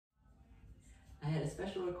had a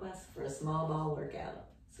special request for a small ball workout.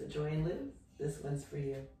 So Joy and Lou, this one's for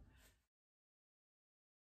you.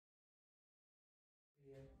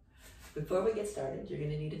 Before we get started, you're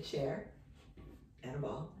gonna need a chair and a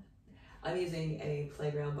ball. I'm using a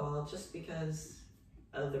playground ball just because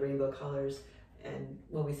of the rainbow colors, and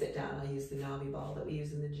when we sit down, I use the knobby ball that we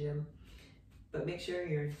use in the gym. But make sure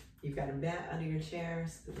you've got a mat under your chair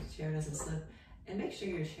so that the chair doesn't slip, and make sure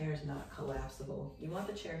your chair is not collapsible. You want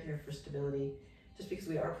the chair here for stability, just because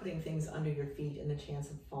we are putting things under your feet and the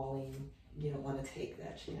chance of falling, you don't want to take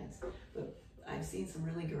that chance. But I've seen some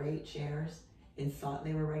really great chairs and thought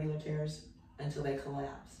they were regular chairs until they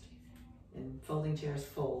collapsed. And folding chairs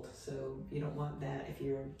fold, so you don't want that. If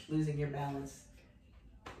you're losing your balance,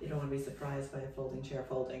 you don't want to be surprised by a folding chair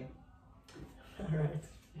folding.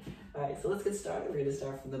 All right, so let's get started. We're going to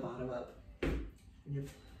start from the bottom up. So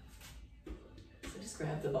just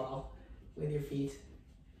grab the ball with your feet,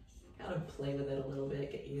 kind of play with it a little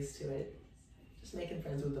bit, get used to it. Just making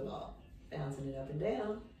friends with the ball, bouncing it up and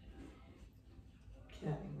down.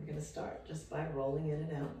 Okay, we're going to start just by rolling in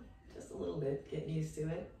and out, just a little bit, getting used to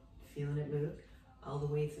it, feeling it move. All the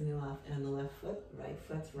weight's in the left foot, right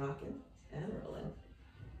foot's rocking and rolling.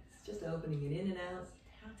 It's just opening it in and out.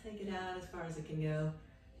 Now take it out as far as it can go.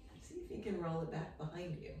 See if you can roll it back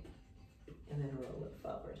behind you and then roll it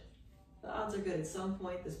forward. The odds are good at some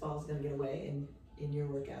point this ball's going to get away, and in your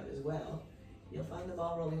workout as well. You'll find the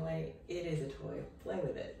ball rolling away. It is a toy. Play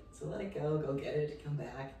with it. So let it go get it, come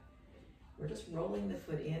back. We're just rolling the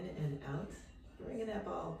foot in and out, bringing that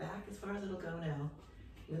ball back as far as it'll go now,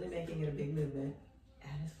 really making it a big movement,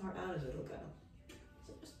 and as far out as it'll go.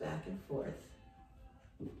 So just back and forth.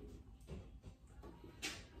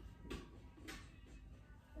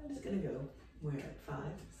 I'm just gonna go, we're at 5,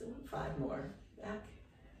 so 5 more. Back,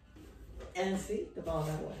 and see, the ball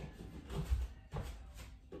got away.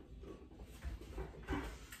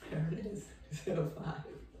 There it is, so 5.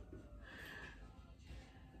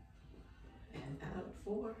 And out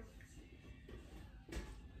 4.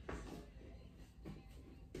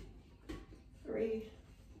 3.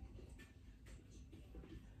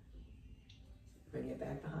 Bring it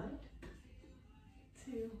back behind.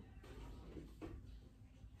 2.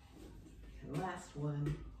 And last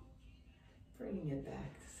one. Bringing it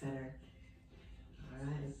back to center. All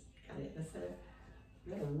right, got it in the center.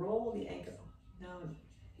 We're gonna roll the ankle. Now,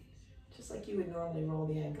 just like you would normally roll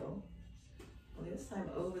the ankle, only this time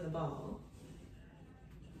over the ball.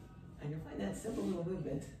 And you'll find that simple little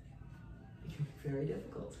movement can be very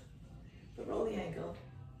difficult. But roll the ankle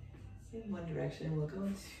in one direction. We'll go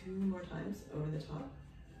 2 more times over the top.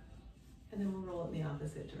 And then we'll roll it in the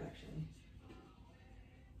opposite direction.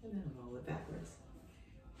 And then roll it backwards.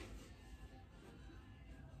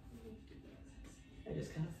 I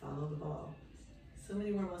just kind of follow the ball. So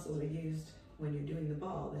many more muscles are used when you're doing the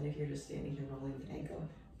ball than if you're just standing here rolling the ankle,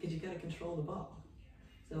 because you've got to control the ball.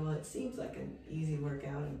 So while it seems like an easy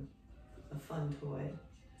workout and a fun toy,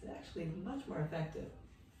 it's actually much more effective.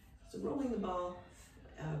 So rolling the ball,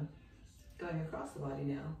 going across the body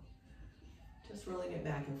now, just rolling it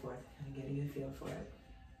back and forth, kind of getting a feel for it.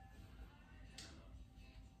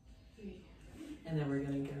 And then we're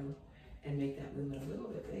going to go and make that movement a little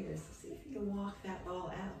bit bigger. So see if you can walk that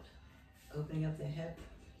ball out, opening up the hip.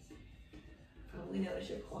 Probably notice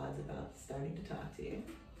your quads about starting to talk to you.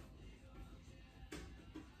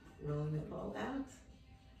 Rolling that ball out,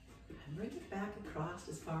 and bring it back across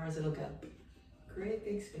as far as it'll go. Great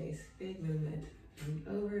big space, big movement. And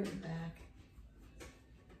over and back.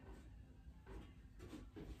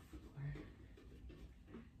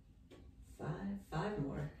 4, 5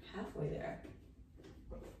 more, halfway there.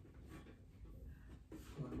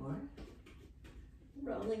 4 more.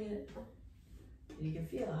 Rolling it. And you can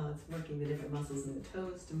feel how it's working the different muscles in the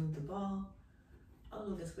toes to move the ball. All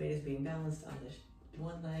of this weight is being balanced on this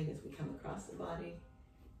one leg as we come across the body,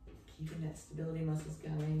 keeping that stability muscles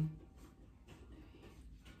going.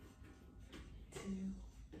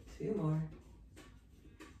 2 more.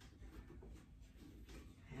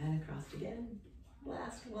 And across again.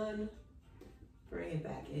 Last one. Bring it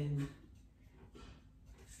back in.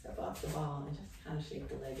 Step off the ball and just kind of shake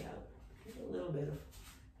the leg out. Give it a little bit of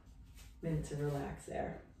minute to relax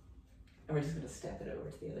there. And we're just going to step it over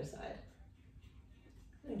to the other side.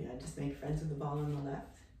 Again, just make friends with the ball on the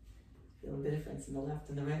left. Feel the difference in the left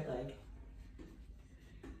and the right leg.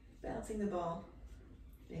 Bouncing the ball,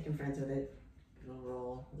 making friends with it. A little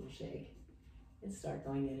roll, a little shake, and start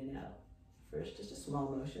going in and out. First, just a small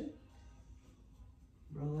motion.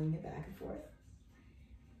 Rolling it back and forth.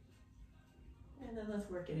 And then let's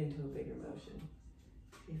work it into a bigger motion.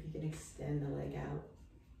 See if you can extend the leg out.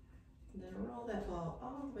 And then roll that ball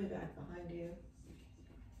all the way back behind you.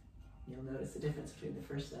 You'll notice the difference between the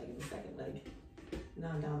first leg and the second leg.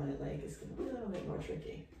 Non-dominant leg is going to be a little bit more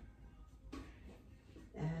tricky.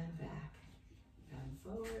 And back, and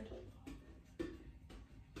forward.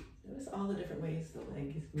 Notice all the different ways the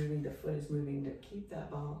leg is moving, the foot is moving to keep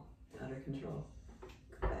that ball under control.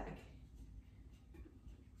 Go back.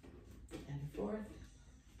 And forth.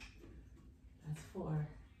 That's 4.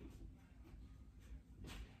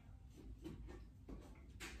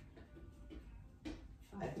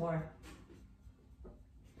 Five more.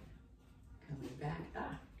 Coming back.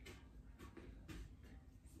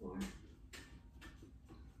 4.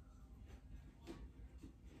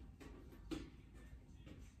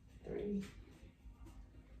 3.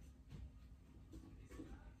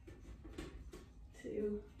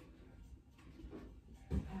 2.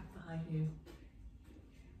 Back behind you.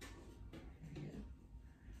 There you go.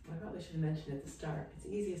 Well, I probably should have mentioned at the start, it's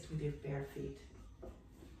easiest with your bare feet.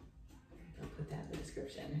 I'll put that in the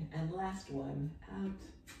description. And last one, out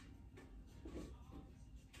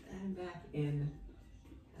and back in,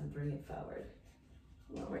 and bring it forward.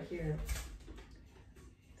 While we're here,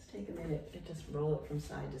 let's take a minute and just roll it from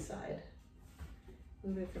side to side.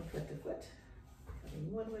 Move it from foot to foot.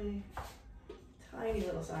 Coming one way, tiny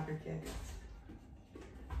little soccer kick.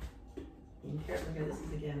 Be careful here, this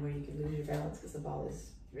is again where you can lose your balance because the ball is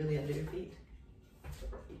really under your feet.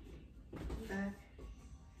 Back.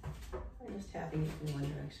 I'm just tapping it from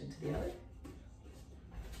one direction to the other.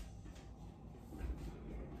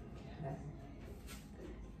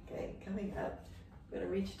 Okay, coming up, I'm going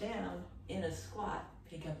to reach down in a squat,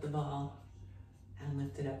 pick up the ball, and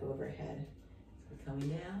lift it up overhead. So we're coming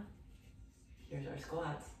down. Here's our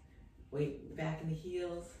squats. Weight back in the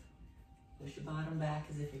heels. Push your bottom back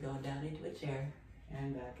as if you're going down into a chair,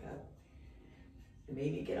 and back up. And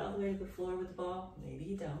maybe you get all the way to the floor with the ball, maybe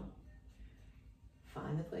you don't.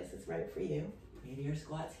 Find the place that's right for you. Maybe your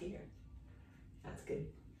squat's here. That's good.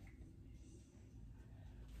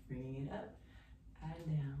 Bringing it up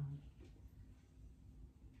and down.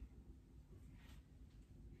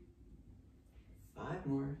 Five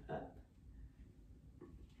more, up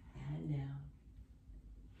and down.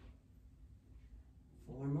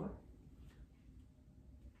 4 more.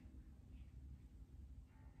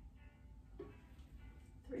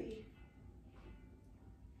 3,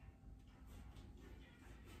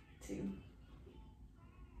 2,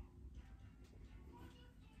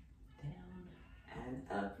 down and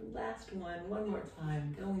up. Last one more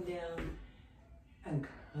time, going down and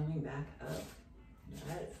coming back up.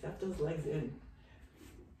 All right, step those legs in.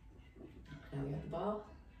 Now we got the ball.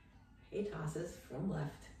 He tosses from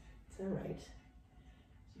left to right.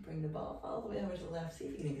 So bring the ball all the way over to the left. See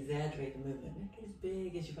if you can exaggerate the movement. Make it as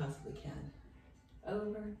big as you possibly can.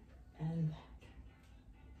 Over and back.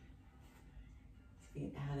 So you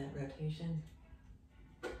can add that rotation.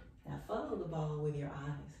 Now follow the ball with your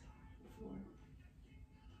eyes.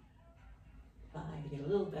 4, 5, you get a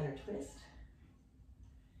little better twist.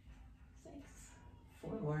 6,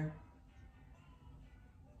 4 more.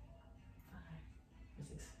 5,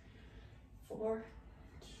 6, 4,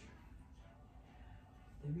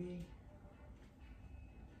 3,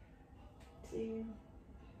 2,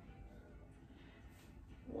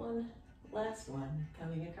 1. Last one,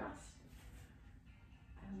 coming across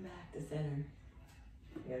and back to center.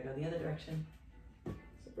 You gotta go the other direction. So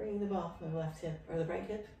bringing the ball from the left hip or the right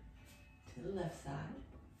hip to the left side,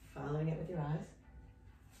 following it with your eyes.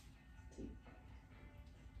 2.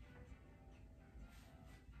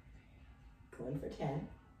 Going for 10.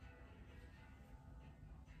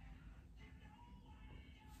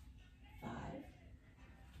 5,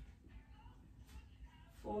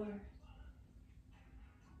 4,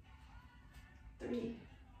 3,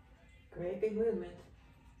 great big movement.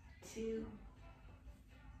 2,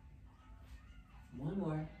 1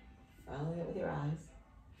 more, following it with your eyes,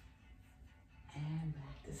 and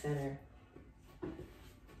back to center.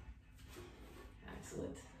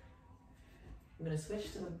 Excellent. I'm going to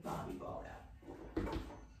switch to the bobby ball now.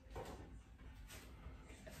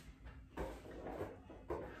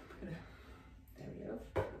 There we go.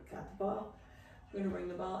 Got the ball. We're going to bring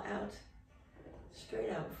the ball out, straight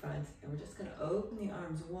out in front, and we're just going to open the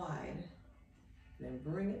arms wide, and then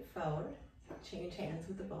bring it forward, change hands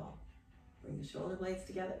with the ball. Bring the shoulder blades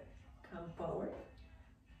together, come forward,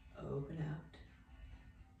 open out.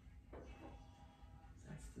 So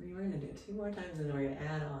that's 3 we're going to do. 2 more times, and then we're going to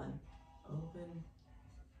add on. Open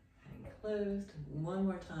and closed. 1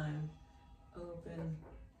 more time, open.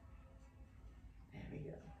 There we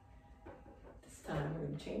go. This time we're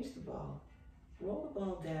going to change the ball. Roll the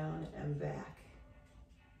ball down and back.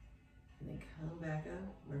 And then come back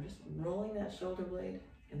up. We're just rolling that shoulder blade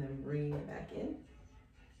and then bringing it back in,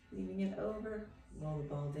 leaving it over, roll the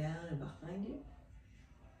ball down and behind you,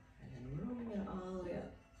 and then rolling it all the way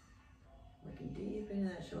up. Working deep into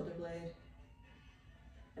that shoulder blade,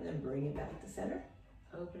 and then bring it back to center,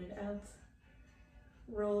 open it out,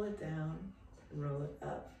 roll it down, roll it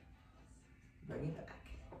up, bring it back,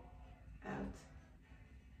 out,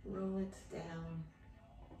 roll it down,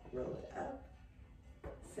 roll it up,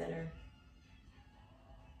 center,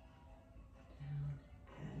 down,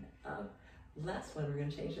 and up. Last one, we're going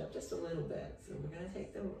to change it up just a little bit. So we're going to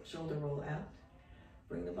take the shoulder roll out,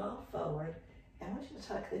 bring the ball forward, and I want you to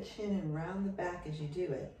tuck the chin and round the back as you do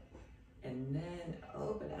it. And then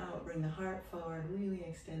open out, bring the heart forward, really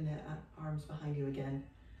extend the arms behind you again.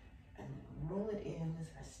 And then roll it in as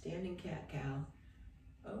a standing cat-cow.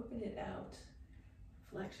 Open it out,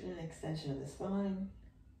 flexion and extension of the spine.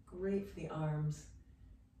 Great for the arms,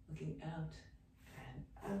 looking out and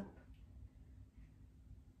up.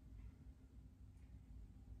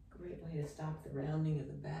 Great way to stop the rounding of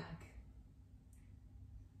the back.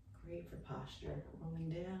 Great for posture.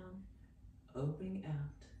 Rolling down, opening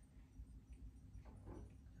out,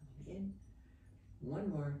 coming in. One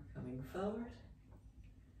more, coming forward,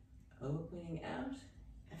 opening out,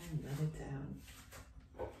 and let it down.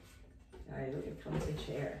 All right, we're gonna come to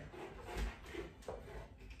chair.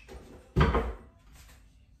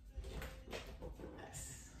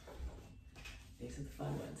 Yes. These are the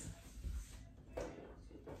fun ones.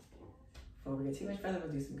 Before we get too much further,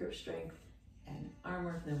 we'll do some grip strength and arm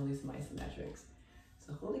work, and then we'll do some isometrics.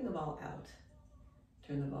 So holding the ball out,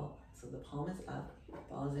 turn the ball, so the palm is up,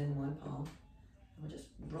 ball is in one palm, and we're just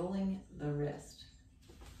rolling the wrist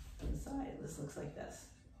from the side. This looks like this.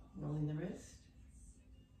 Rolling the wrist,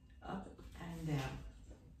 up and down,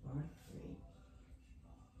 4, 3,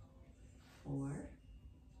 4,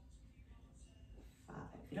 5.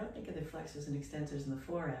 You don't think of the flexors and extensors in the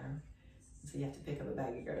forearm, so you have to pick up a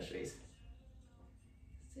bag of groceries.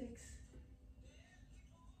 6,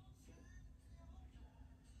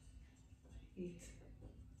 8,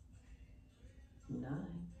 9,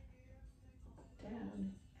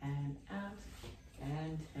 down and out,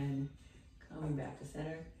 and 10. Coming back to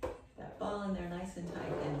center. That ball in there nice and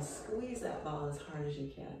tight, and squeeze that ball as hard as you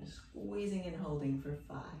can. Squeezing and holding for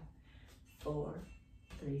 5, 4,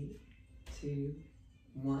 3, 2,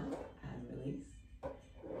 1, and release.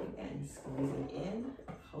 Again, squeezing in,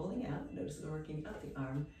 holding out. Notice we're working up the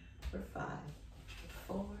arm for 5,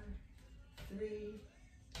 4, 3,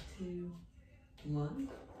 2, 1.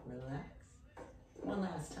 Relax. One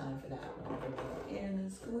last time for that one. Go in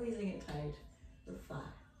and squeezing it tight for 5,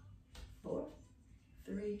 4,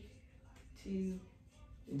 3, 2,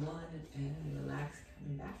 1, and relax.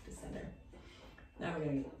 Coming back to center. Now we're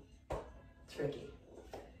going to get tricky.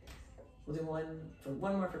 We'll do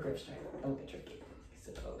one more for grip strength. Don't get tricky.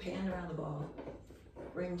 So hand around the ball,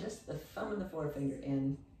 bring just the thumb and the forefinger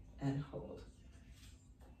in and hold.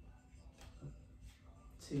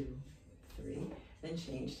 2, 3, then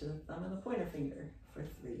change to the thumb and the pointer finger for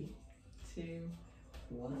 3, 2,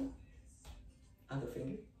 1. Other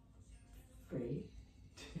finger, 3,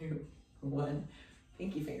 2, 1.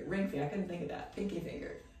 Pinky finger, ring finger, I couldn't think of that. Pinky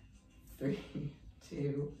finger, 3,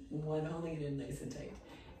 2, 1. Holding it in nice and tight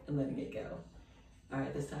and letting it go. All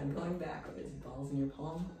right, this time going backwards, balls in your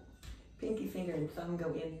palm, pinky finger and thumb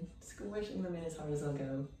go in, squishing them in as hard as they'll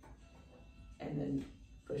go, and then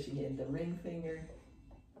pushing in the ring finger,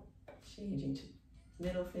 changing to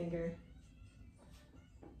middle finger,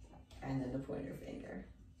 and then the pointer finger.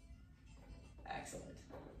 Excellent.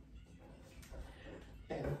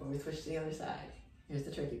 Okay, before we switch to the other side, here's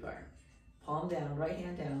the tricky part. Palm down, right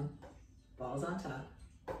hand down, ball's on top,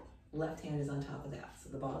 left hand is on top of that, so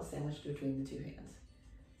the ball is sandwiched between the two hands.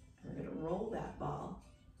 And we're going to roll that ball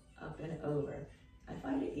up and over. I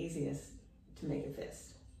find it easiest to make a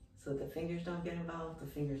fist so that the fingers don't get involved. The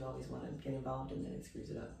fingers always want to get involved and then it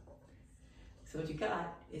screws it up. So what you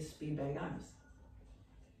got is speed bag arms.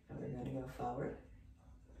 And we're going to go forward.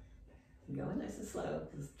 Going nice and slow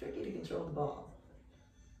because it's tricky to control the ball.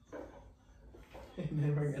 And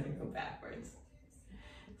then we're going to go backwards.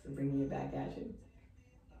 So bringing it back at you.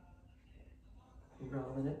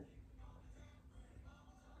 Rolling it.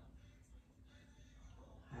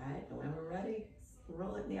 All right, and when we're ready,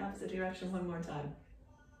 roll it in the opposite direction one more time.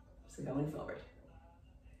 So going forward.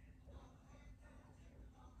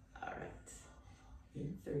 All right,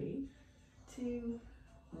 in 3, 2,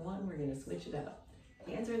 1, we're gonna switch it up.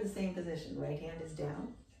 Hands are in the same position. Right hand is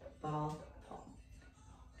down, ball, palm.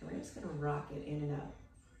 And we're just gonna rock it in and out.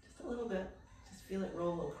 Just a little bit. Just feel it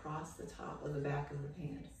roll across the top of the back of the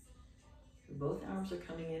hand. So both arms are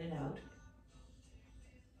coming in and out.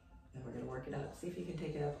 Then we're going to work it up. See if you can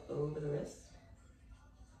take it up over the wrist.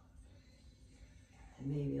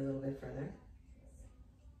 And maybe a little bit further.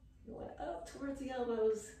 Going up towards the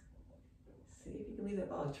elbows. See if you can leave that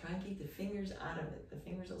ball. Try and keep the fingers out of it. The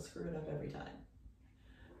fingers will screw it up every time.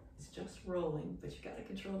 It's just rolling, but you got to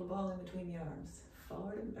control the ball in between the arms.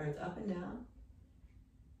 Forward, or it's up and down.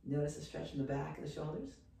 Notice the stretch in the back of the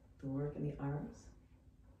shoulders, the work in the arms.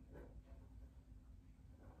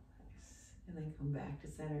 Nice. And then come back to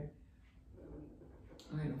center.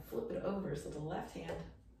 We're going to flip it over so the left hand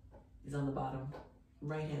is on the bottom,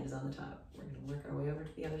 right hand is on the top. We're going to work our way over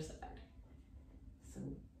to the other side. So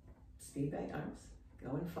speed bag arms,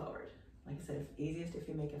 going forward. Like I said, easiest if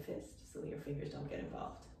you make a fist so that your fingers don't get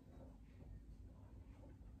involved.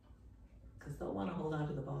 Because they'll want to hold on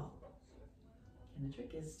to the ball. And the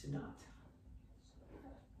trick is to not.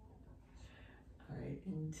 All right,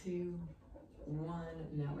 in 2, 1,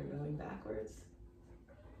 now we're going backwards.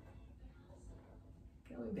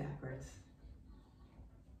 Going backwards.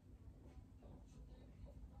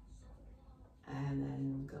 And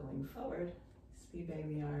then going forward, speed bag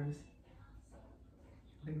the arms.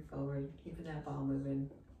 Going forward, keeping that ball moving.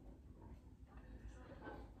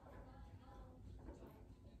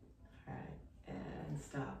 All right, and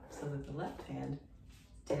stop. So that the left hand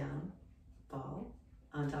down, ball.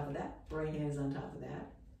 On top of that, right hand is on top of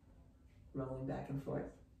that. Rolling back and forth.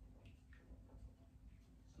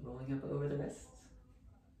 Rolling up over the wrists.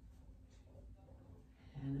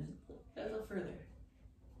 And then a little further.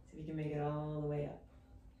 See if you can make it all the way up.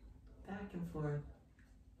 Back and forth.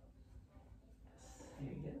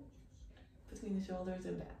 There you go. Between the shoulders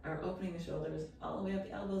and back, or opening the shoulders all the way up.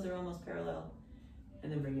 The elbows are almost parallel.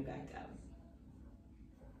 And then bring it back down.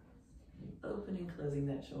 And opening, closing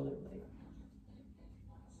that shoulder blade.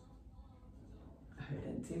 All right,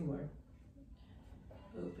 and 2 more.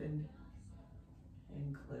 Open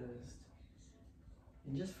and closed.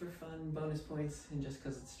 And just for fun, bonus points, and just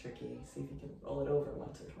because it's tricky, see if you can roll it over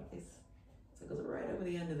once or twice. So it goes right over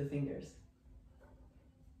the end of the fingers.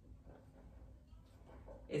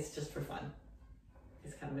 It's just for fun.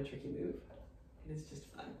 It's kind of a tricky move. It is just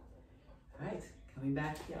fun. All right, coming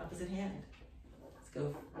back to the opposite hand. Let's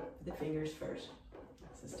go with the fingers first.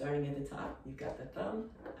 So starting at the top, you've got the thumb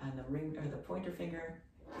and the ring or the pointer finger,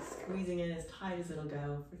 squeezing in as tight as it'll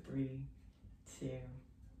go for 3, 2,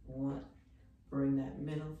 1. Bring that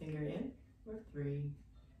middle finger in for 3,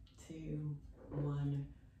 2, 1.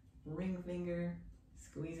 Ring finger,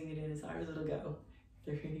 squeezing it in as hard as it'll go.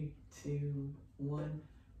 3, 2, 1.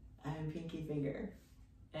 And pinky finger.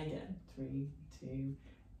 Again, 3, 2,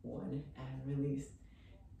 1. And release.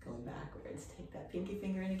 Going backwards. Take that pinky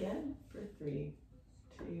finger in again for 3,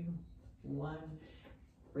 2, 1.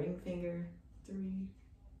 Ring finger. 3,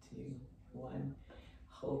 2, 1.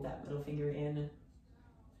 Hold that middle finger in.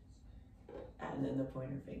 And then the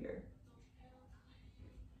pointer finger.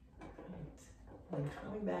 Right. And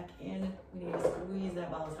coming back in, we need to squeeze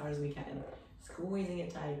that ball as hard as we can. Squeezing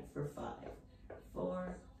it tight for 5,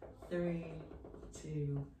 4, 3,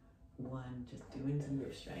 2, 1. Just doing some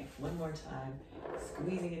grip strength. One more time.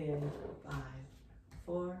 Squeezing it in. 5,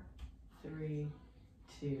 4, 3,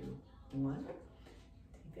 2, 1.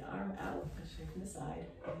 Take the arm out, straight from the side.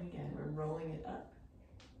 And again, we're rolling it up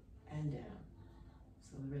and down.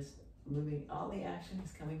 So the wrist moving, all the action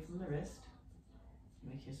is coming from the wrist. You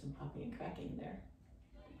might hear some popping and cracking there.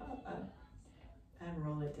 Up, up, and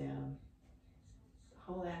roll it down. The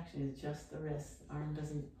whole action is just the wrist. The arm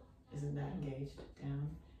isn't that engaged. Down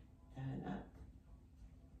and up.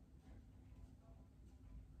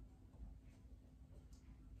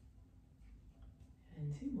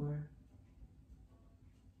 And 2 more.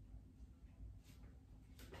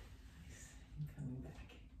 Nice. And coming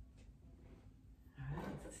back. All right,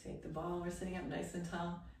 let's take the ball. We're sitting up nice and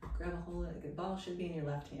tall. Grab a hold of the ball, should be in your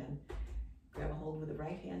left hand. Grab a hold with the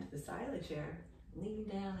right hand to the side of the chair. Lean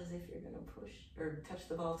down as if you're going to push or touch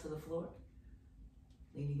the ball to the floor.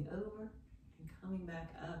 Leaning over and coming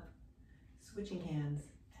back up. Switching hands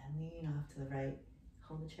and lean off to the right.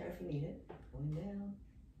 Hold the chair if you need it. Going down,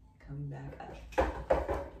 coming back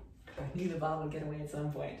up. I knew the ball would get away at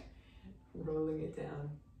some point. Rolling it down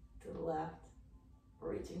to the left,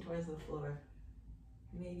 reaching towards the floor.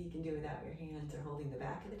 Maybe you can do it without your hands or holding the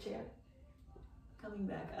back of the chair. Coming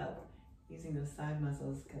back up, using those side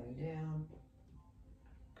muscles, going down,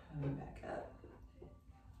 coming back up.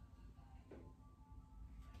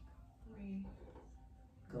 3,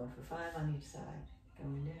 going for 5 on each side,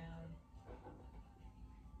 going down.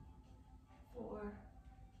 4,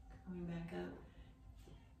 coming back up.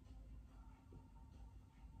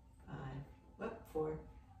 5, up, 4.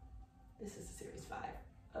 This is a series 5.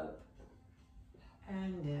 Up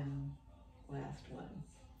and down.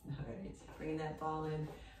 Bringing that ball in,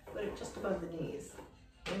 put it just above the knees,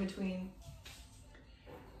 in between.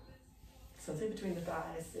 So it's in between the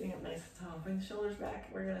thighs, sitting up nice and tall. Bring the shoulders back.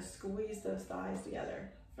 We're gonna squeeze those thighs together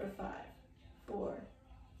for 5, 4,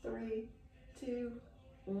 3, 2,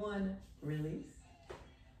 1. Release.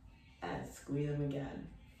 And squeeze them again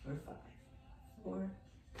for 5, 4,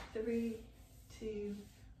 3, 2,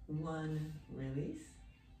 1. Release.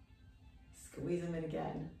 Squeeze them in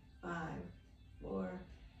again. 5, 4,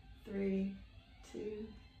 3, 2,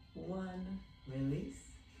 1.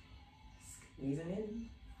 Release. Squeeze them in.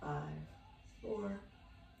 5, 4,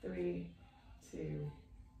 3, 2,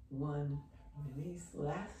 1. Release.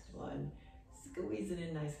 Last one. Squeeze it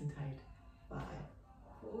in nice and tight. 5,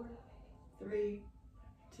 4, 3,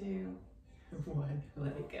 2, 1.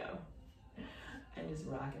 Let it go. And just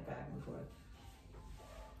rock it back and forth.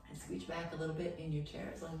 And scooch back a little bit in your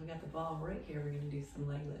chair. As long as we got the ball right here, we're going to do some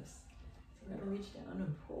leg lifts. So we're going to reach down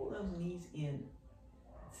and pull those knees in.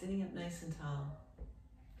 Sitting up nice and tall.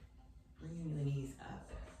 Bringing the knees up.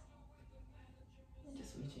 And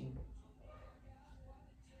just reaching.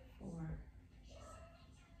 4,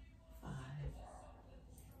 5,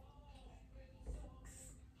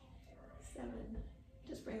 6, 7.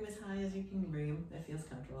 Just bring them as high as you can bring them. That feels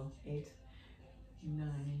comfortable. 8,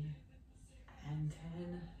 9, and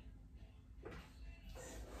 10.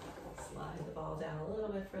 Slide the ball down a little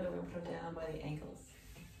bit further. We're going to put it down by the ankles.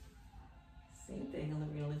 Same thing, only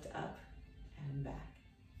we're going to lift up and back.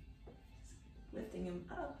 Lifting him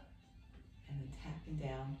up and then tapping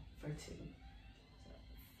down for 2. So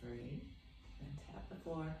 3, then tap the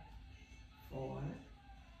floor. 4,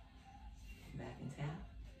 back and tap.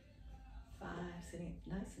 5, sitting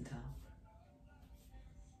nice and tall.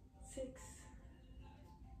 6,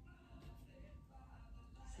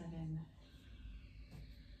 7,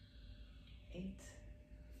 8,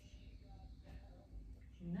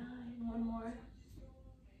 9, one more,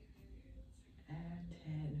 and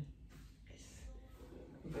 10.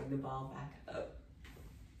 Bring the ball back up.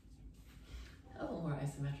 A little more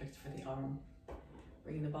isometrics for the arm.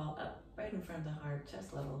 Bringing the ball up right in front of the heart,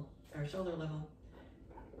 chest level, or shoulder level.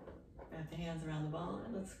 Wrap the hands around the ball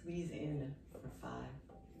and let's squeeze in for 5,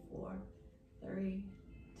 4, 3,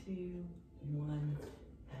 2, 1,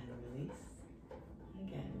 and release.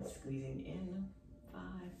 Again, squeezing in. 5,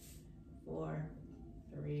 4,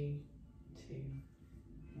 3, 2,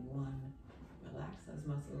 1. Relax those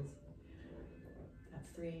muscles. That's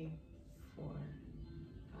 3, 4,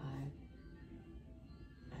 5,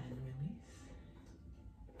 and release.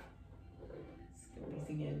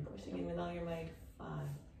 Squeezing in, pushing in with all your might. 5,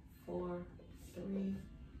 4, 3,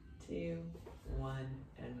 2, 1,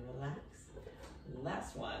 and relax.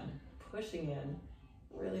 Last one, pushing in,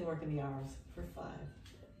 really working the arms for 5,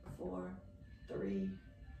 4, 3,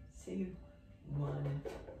 2, 1,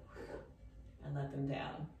 and let them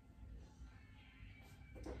down.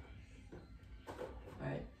 All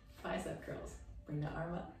right, bicep curls. Bring the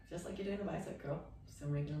arm up, just like you're doing a bicep curl. So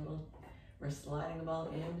we're sliding the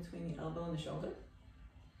ball in between the elbow and the shoulder,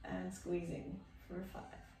 and squeezing for 5,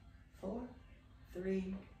 4,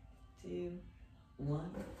 3, 2, 1,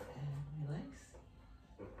 and relax.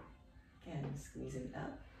 Again, squeezing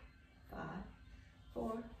up. 5,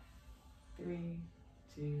 4, 3,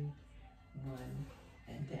 2, 1,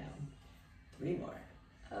 and down. 3 more.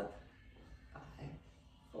 Up. 5,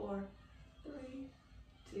 4, 3,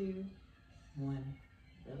 2, 1.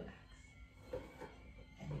 Relax.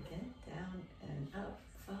 And again, down and up.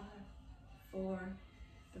 5, 4,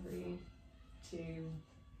 3, 2,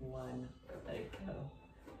 1. Let it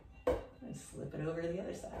go. And slip it over to the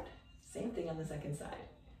other side. Same thing on the second side.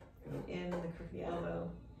 Bring it in the crook of the elbow.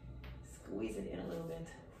 Squeeze it in a little bit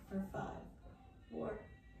for 5, 4,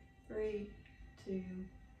 3, 2,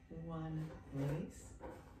 1. Release.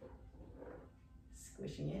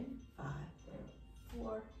 Squishing in. 5,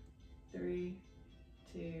 4, 3,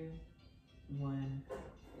 2, 1.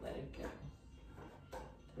 Let it go.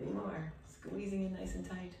 3 more. Squeezing in nice and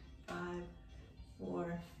tight. 5,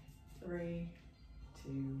 4, 3,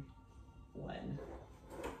 2, 1.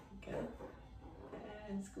 Go.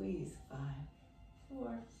 And squeeze. 5,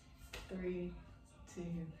 4, 3, 2,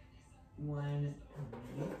 1. And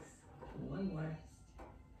release. 1 more.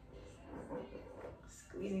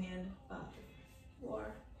 Squeezing in. 5,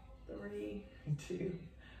 4, 3, 2,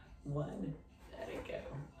 1. Let it go.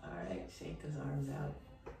 All right, shake those arms out.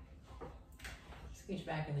 Scooch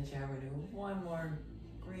back in the chair. We're doing 1 more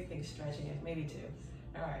great big stretching, maybe 2.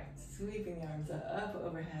 All right, sweeping the arms up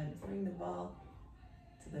overhead. Bring the ball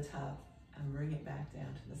to the top and bring it back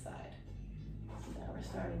down to the side. So now we're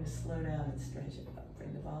starting to slow down and stretch it up.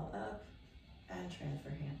 Bring the ball up and transfer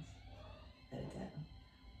hands. Let it down.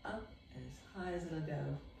 Up and as it'll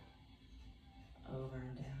go. Over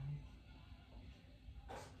and down.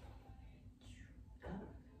 Up.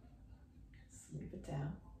 Sweep it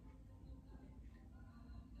down.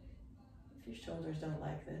 If your shoulders don't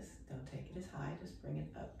like this, don't take it as high. Just bring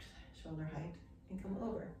it up to shoulder height and come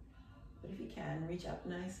over. But if you can, reach up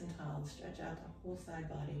nice and tall and stretch out the whole side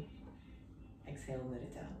body. Exhale, let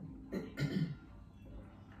it down. Going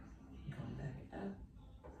back up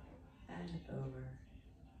and over.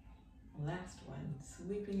 Last one,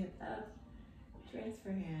 sweeping it up.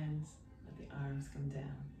 Transfer hands, let the arms come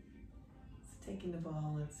down. So taking the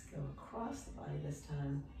ball, let's go across the body this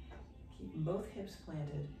time. Keeping both hips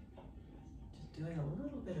planted. Just doing a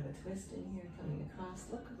little bit of a twist in here, coming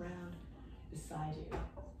across. Look around beside you,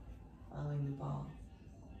 following the ball.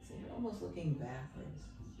 So you're almost looking backwards.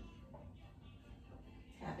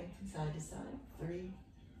 Tapping from side to side. 3.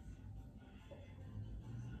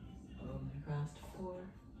 Over and across to 4.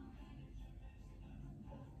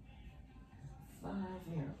 5,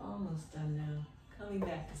 you're almost done now. Coming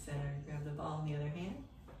back to center, grab the ball in the other hand.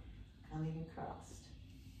 Coming across.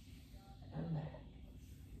 And back.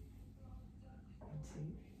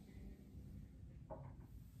 2.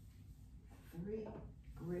 3.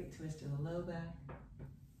 Great twist in the low back.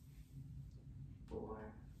 4.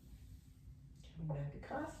 Coming back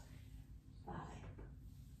across. 5.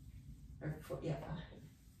 Or 4, yeah,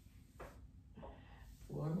 5.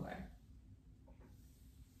 4 more.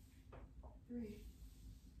 3.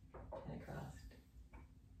 And across.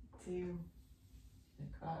 2. And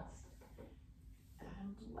across.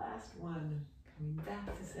 And last one. Coming back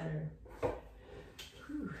to center.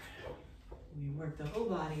 Whew. We work the whole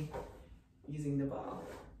body using the ball.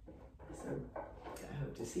 So I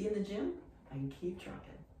hope to see you in the gym and keep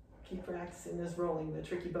trying. Keep practicing this rolling, the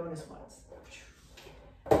tricky bonus ones.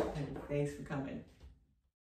 And thanks for coming.